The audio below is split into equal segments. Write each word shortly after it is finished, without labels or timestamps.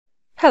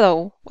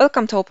Hello,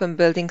 welcome to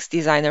OpenBuildings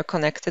Designer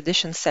Connect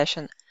Edition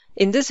session.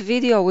 In this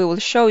video, we will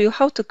show you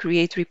how to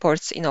create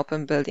reports in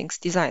OpenBuildings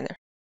Designer.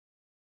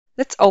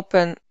 Let's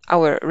open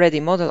our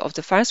ready model of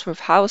the Farnsworth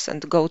house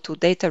and go to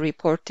Data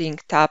Reporting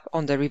tab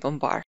on the ribbon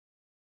bar.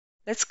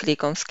 Let's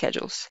click on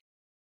Schedules.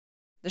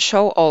 The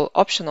Show All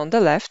option on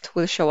the left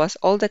will show us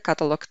all the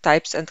catalog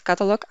types and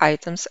catalog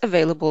items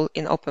available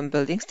in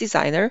OpenBuildings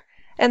Designer,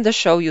 and the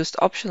Show Used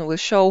option will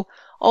show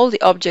all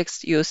the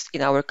objects used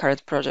in our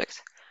current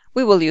project.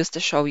 We will use the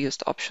Show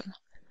Used option.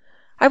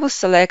 I will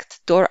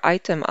select Door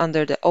item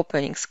under the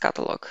Openings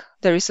catalog.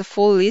 There is a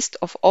full list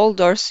of all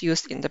doors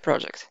used in the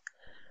project.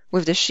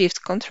 With the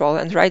Shift, Ctrl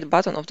and right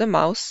button of the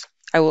mouse,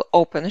 I will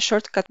open a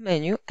shortcut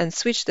menu and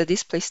switch the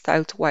display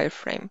style to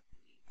wireframe.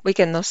 We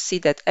can now see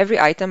that every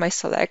item I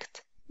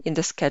select in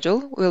the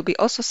schedule will be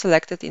also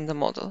selected in the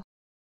model.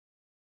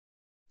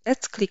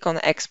 Let's click on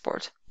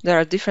Export. There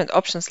are different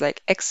options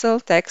like Excel,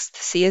 Text,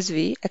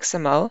 CSV,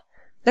 XML.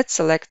 Let's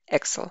select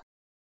Excel.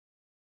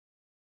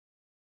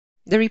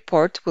 The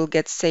report will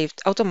get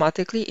saved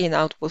automatically in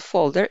Output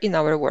folder in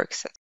our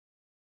workset.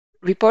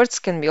 Reports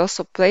can be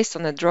also placed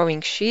on a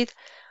drawing sheet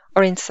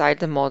or inside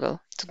the model.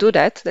 To do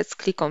that, let's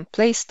click on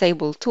Place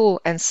Table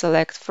tool and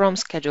select From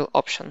Schedule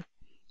option.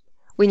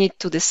 We need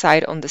to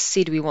decide on the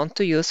seed we want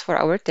to use for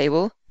our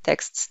table,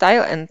 text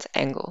style and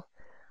angle.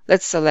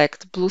 Let's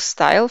select Blue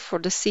Style for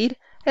the seed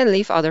and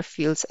leave other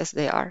fields as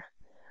they are.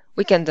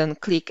 We can then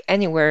click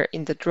anywhere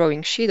in the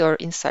drawing sheet or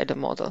inside the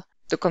model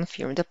to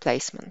confirm the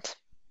placement.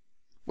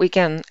 We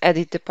can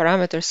edit the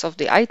parameters of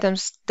the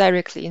items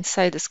directly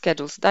inside the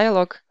Schedules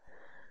dialog.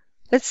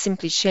 Let's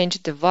simply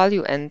change the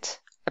value and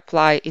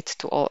apply it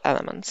to all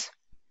elements.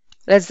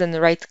 Let's then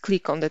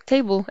right-click on the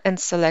table and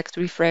select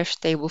Refresh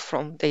Table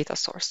from Data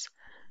Source.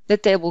 The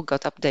table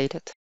got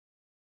updated.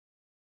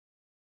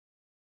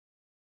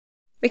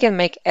 We can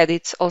make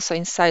edits also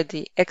inside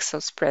the Excel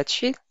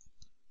spreadsheet.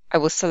 I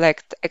will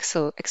select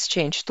Excel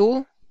Exchange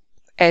tool,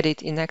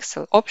 Edit in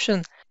Excel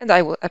option, and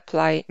I will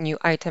apply new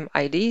item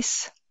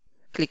IDs.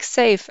 Click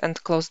Save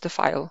and close the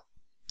file.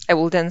 I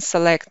will then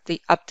select the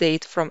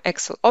Update from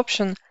Excel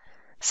option,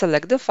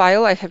 select the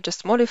file I have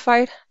just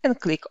modified and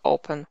click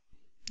Open.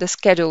 The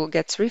schedule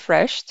gets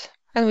refreshed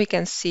and we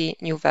can see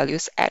new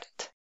values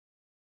added.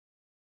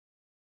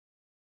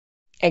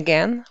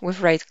 Again, with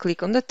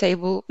right-click on the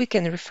table, we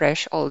can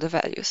refresh all the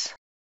values.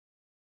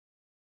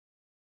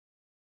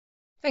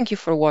 Thank you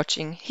for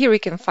watching. Here we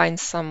can find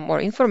some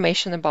more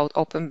information about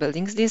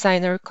OpenBuildings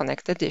Designer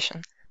Connect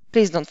Edition.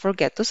 Please don't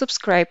forget to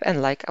subscribe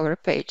and like our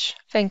page.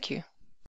 Thank you.